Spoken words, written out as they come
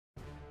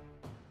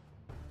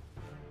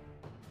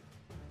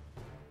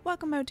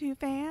Welcome MOTU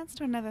fans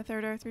to another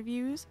Third Earth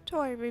Reviews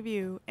toy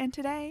review, and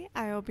today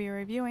I will be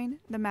reviewing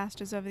the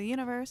Masters of the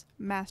Universe,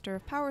 Master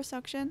of Power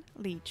Suction,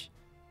 Leech.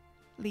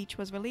 Leech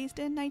was released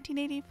in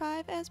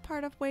 1985 as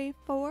part of Wave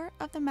 4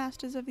 of the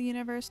Masters of the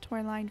Universe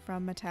toy line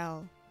from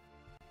Mattel.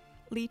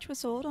 Leech was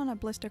sold on a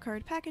blister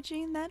card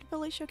packaging that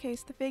fully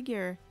showcased the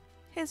figure.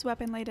 His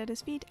weapon laid at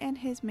his feet and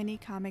his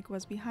mini-comic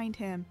was behind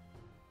him.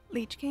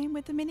 Leech came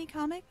with the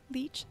mini-comic,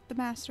 Leech, the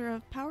Master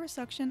of Power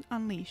Suction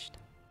Unleashed.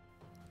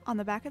 On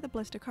the back of the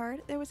blister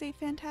card, there was a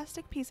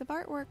fantastic piece of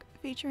artwork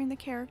featuring the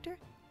character,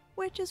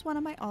 which is one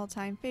of my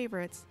all-time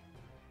favorites.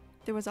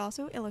 There was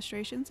also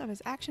illustrations of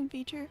his action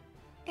feature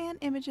and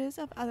images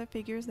of other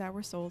figures that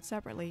were sold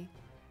separately.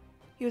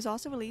 He was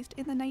also released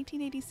in the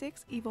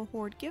 1986 Evil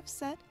Horde gift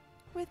set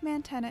with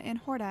Mantenna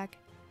and Hordak,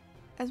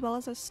 as well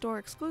as a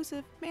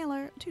store-exclusive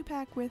mailer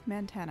 2-pack with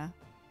Mantenna.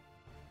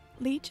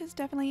 Leech is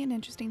definitely an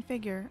interesting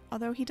figure,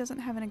 although he doesn't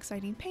have an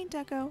exciting paint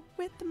deco,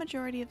 with the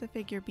majority of the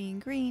figure being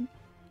green.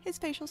 His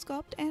facial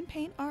sculpt and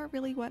paint are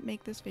really what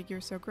make this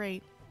figure so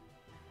great.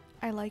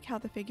 I like how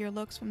the figure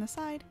looks from the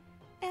side,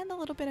 and the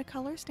little bit of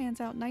color stands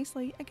out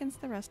nicely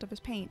against the rest of his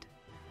paint.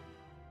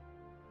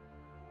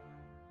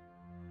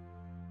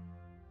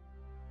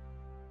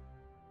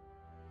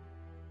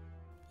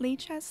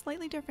 Leech has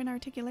slightly different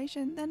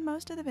articulation than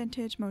most of the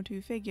vintage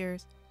MOTU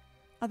figures.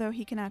 Although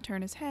he cannot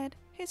turn his head,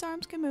 his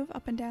arms can move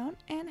up and down,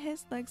 and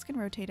his legs can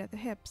rotate at the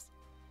hips.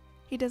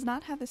 He does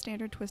not have the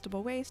standard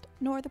twistable waist,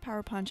 nor the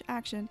power punch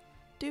action,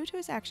 due to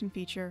his action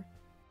feature.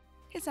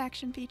 His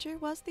action feature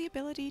was the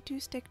ability to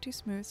stick to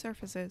smooth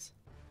surfaces.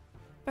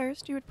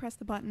 First, you would press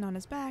the button on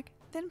his back,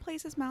 then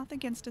place his mouth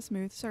against a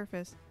smooth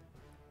surface.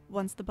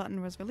 Once the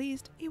button was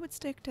released, he would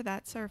stick to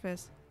that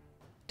surface.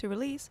 To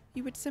release,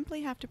 you would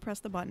simply have to press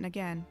the button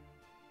again.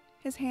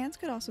 His hands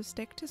could also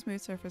stick to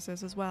smooth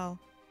surfaces as well.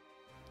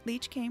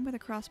 Leech came with a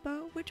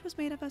crossbow, which was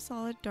made of a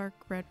solid dark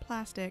red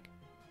plastic.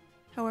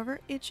 However,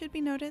 it should be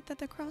noted that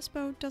the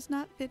crossbow does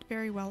not fit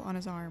very well on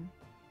his arm.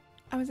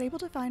 I was able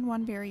to find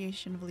one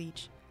variation of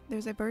Leech.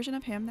 There's a version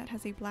of him that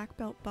has a black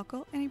belt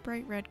buckle and a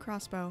bright red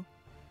crossbow.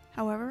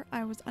 However,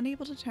 I was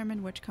unable to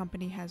determine which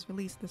company has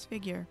released this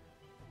figure.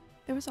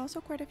 There was also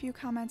quite a few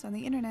comments on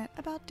the internet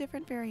about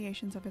different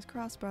variations of his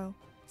crossbow,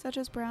 such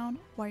as brown,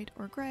 white,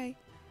 or gray,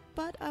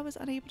 but I was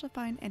unable to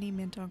find any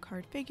mint on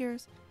card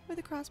figures with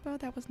a crossbow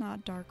that was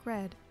not dark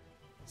red.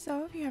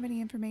 So if you have any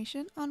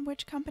information on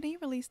which company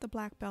released the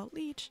black belt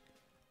Leech,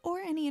 or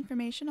any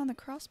information on the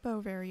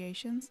crossbow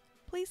variations,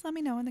 please let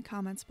me know in the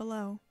comments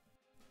below.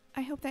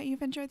 I hope that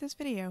you've enjoyed this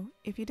video.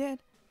 If you did,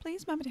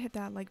 please remember to hit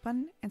that like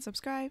button and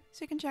subscribe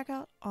so you can check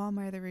out all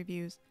my other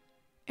reviews.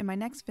 In my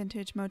next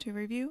vintage MOTU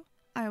review,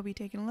 I will be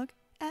taking a look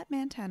at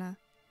Mantenna.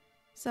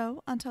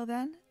 So until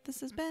then, this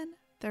has been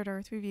Third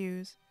Earth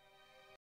Reviews.